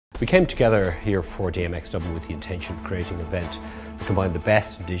We came together here for DMX Dublin with the intention of creating an event that combined the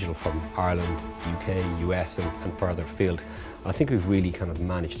best in digital from Ireland, UK, US and further afield. I think we've really kind of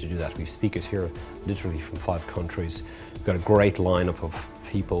managed to do that. We've speakers here literally from 5 countries. We've got a great lineup of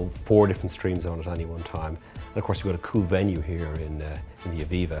people, 4 different streams on at any one time. And of course we've got a cool venue here in the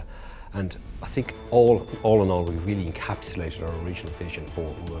Aviva. And I think all in all, we've really encapsulated our original vision for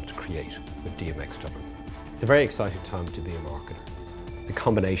what we want to create with DMX Dublin. It's a very exciting time to be a marketer. The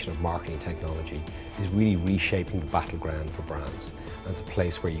combination of marketing technology is really reshaping the battleground for brands. And it's a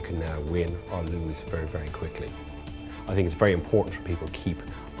place where you can now win or lose very, very quickly. I think it's very important for people to keep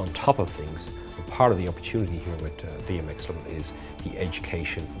on top of things. And part of the opportunity here with DMX Dublin is the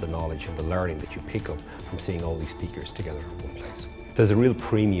education, the knowledge and the learning that you pick up from seeing all these speakers together in one place. There's a real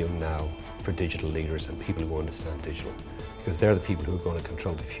premium now for digital leaders and people who understand digital, because they're the people who are going to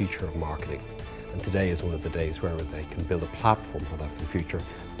control the future of marketing. And today is one of the days where they can build a platform for that for the future.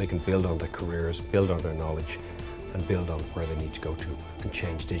 They can build on their careers, build on their knowledge, and build on where they need to go to and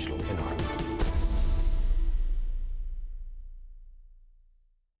change digital in Ireland.